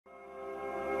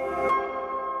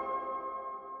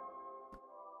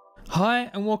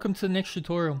Hi and welcome to the next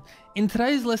tutorial. In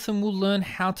today's lesson we'll learn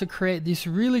how to create this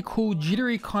really cool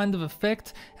jittery kind of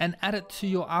effect and add it to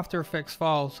your After Effects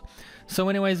files. So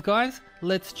anyways guys,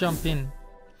 let's jump in.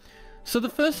 So the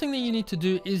first thing that you need to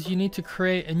do is you need to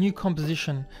create a new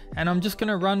composition, and I'm just going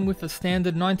to run with a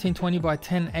standard 1920 by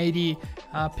 1080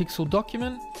 pixel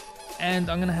document, and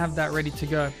I'm going to have that ready to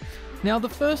go. Now the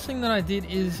first thing that I did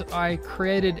is I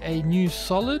created a new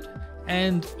solid.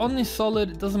 And on this solid,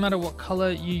 it doesn't matter what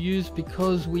color you use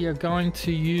because we are going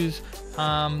to use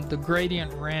the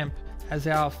gradient ramp as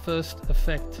our first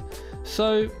effect.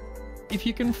 So if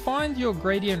you can find your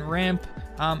gradient ramp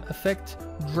effect,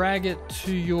 drag it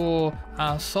to your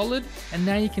solid, and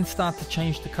now you can start to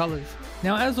change the colors.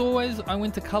 Now as always, I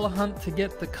went to color hunt to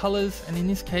get the colors, and in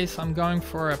this case I'm going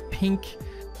for a pink.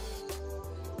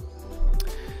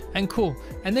 And cool,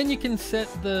 and then you can set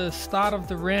the start of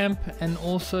the ramp and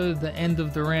also the end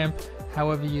of the ramp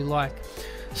however you like.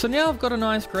 So now I've got a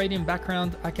nice gradient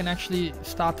background, I can actually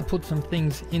start to put some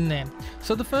things in there.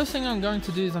 So the first thing I'm going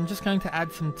to do is I'm just going to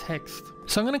add some text.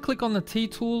 So I'm going to click on the T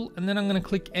tool, and then I'm going to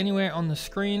click anywhere on the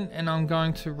screen, and I'm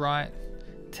going to write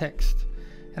text.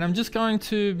 And I'm just going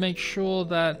to make sure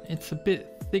that it's a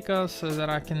bit thicker so that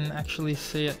I can actually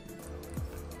see it.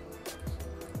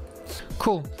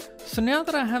 Cool. So now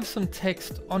that I have some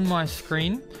text on my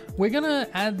screen, we're gonna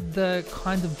add the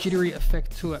kind of jittery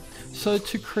effect to it. So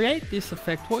to create this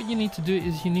effect, what you need to do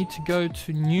is you need to go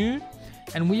to New,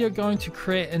 and we are going to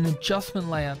create an adjustment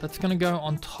layer that's gonna go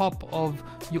on top of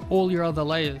all your other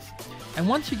layers. And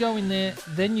once you go in there,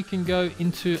 then you can go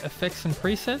into Effects and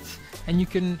Presets, and you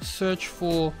can search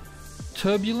for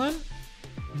Turbulent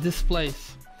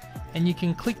Displace. And you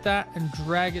can click that and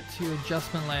drag it to your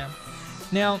adjustment layer.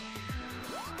 Now,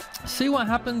 see what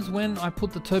happens when I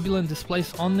put the turbulent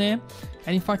displace on there,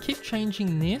 and if I keep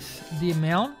changing this, the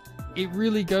amount, it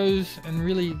really goes and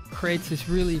really creates this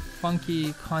really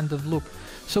funky kind of look.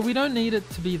 So we don't need it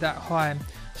to be that high.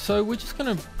 So we're just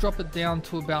going to drop it down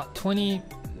to about 20,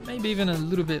 maybe even a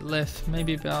little bit less,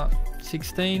 maybe about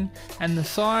 16. And the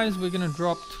size we're going to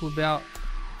drop to about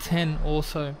 10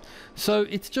 also. So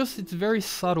it's very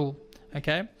subtle,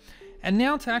 okay? And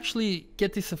now to actually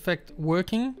get this effect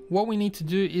working, what we need to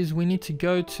do is we need to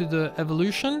go to the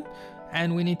evolution,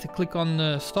 and we need to click on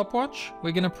the stopwatch.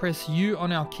 We're going to press U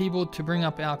on our keyboard to bring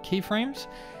up our keyframes,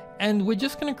 and we're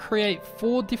just going to create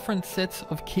 4 different sets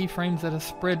of keyframes that are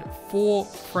spread 4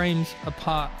 frames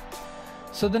apart.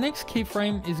 So the next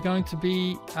keyframe is going to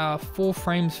be 4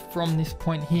 frames from this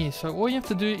point here. So all you have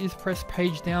to do is press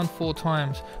page down 4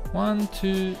 times. 1,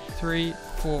 2, 3,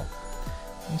 4.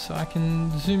 And so I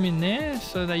can zoom in there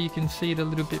so that you can see it a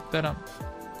little bit better.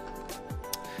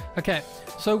 Okay,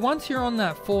 so once you're on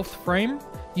that 4th frame,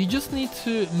 you just need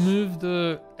to move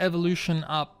the evolution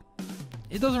up.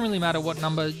 It doesn't really matter what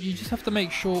number, you just have to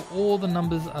make sure all the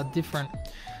numbers are different.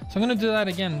 So I'm going to do that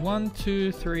again, 1,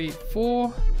 2, 3,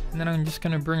 4, and then I'm just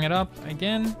going to bring it up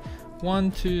again,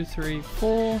 1, 2, 3,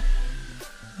 4,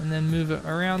 and then move it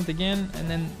around again, and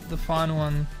then the final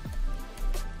one.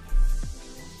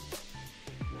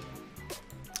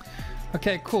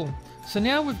 Okay, cool. So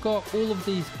now we've got all of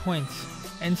these points.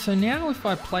 And so now if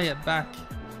I play it back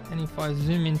and if I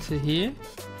zoom into here,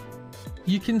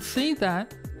 you can see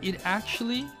that it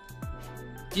actually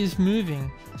is moving.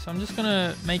 So I'm just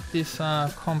gonna make this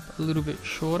comp a little bit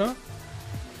shorter.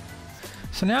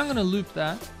 So now I'm gonna loop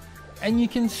that, and you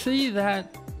can see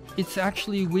that it's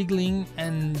actually wiggling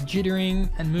and jittering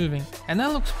and moving. And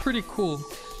that looks pretty cool.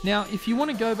 Now, if you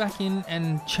want to go back in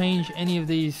and change any of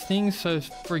these things, so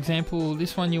for example,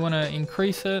 this one you want to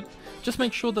increase it, just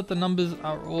make sure that the numbers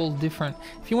are all different.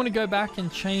 If you want to go back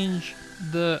and change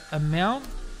the amount,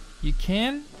 you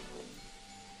can,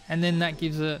 and then that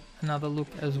gives it another look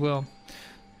as well.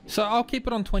 So I'll keep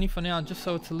it on 20 for now, just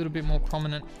so it's a little bit more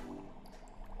prominent.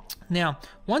 Now,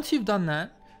 once you've done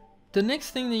that, the next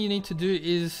thing that you need to do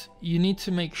is you need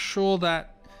to make sure that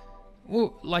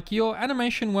like your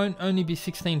animation won't only be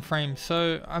 16 frames.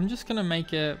 So I'm just going to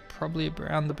make it probably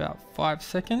around about 5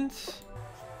 seconds.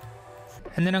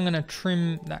 And then I'm going to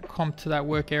trim that comp to that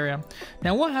work area.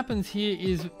 Now what happens here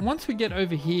is once we get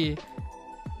over here,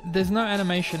 there's no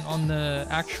animation on the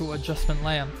actual adjustment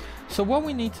layer. So what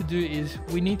we need to do is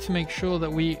we need to make sure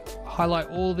that we highlight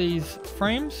all these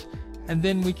frames, and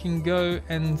then we can go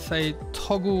and say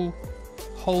toggle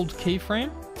hold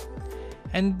keyframe.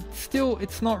 And still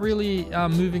it's not really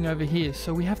moving over here,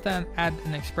 so we have to add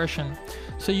an expression.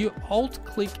 So you alt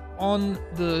click on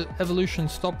the evolution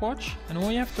stopwatch, and all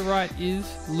you have to write is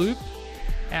loop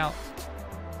out.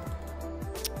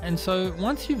 And so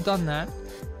once you've done that,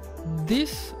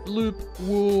 this loop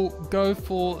will go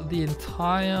for the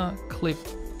entire clip.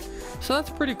 So that's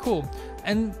pretty cool.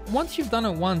 And once you've done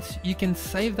it once, you can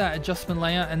save that adjustment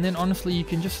layer, and then honestly you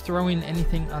can just throw in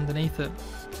anything underneath it.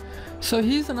 So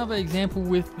here's another example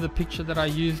with the picture that I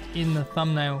used in the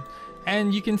thumbnail,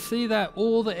 and you can see that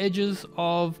all the edges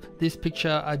of this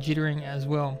picture are jittering as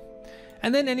well.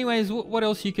 And then anyways, what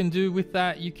else you can do with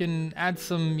that? You can add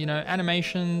some,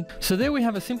 animation. So there we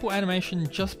have a simple animation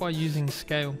just by using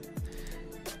scale.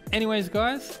 Anyways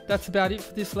guys, that's about it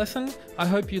for this lesson. I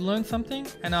hope you learned something,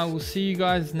 and I will see you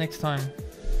guys next time.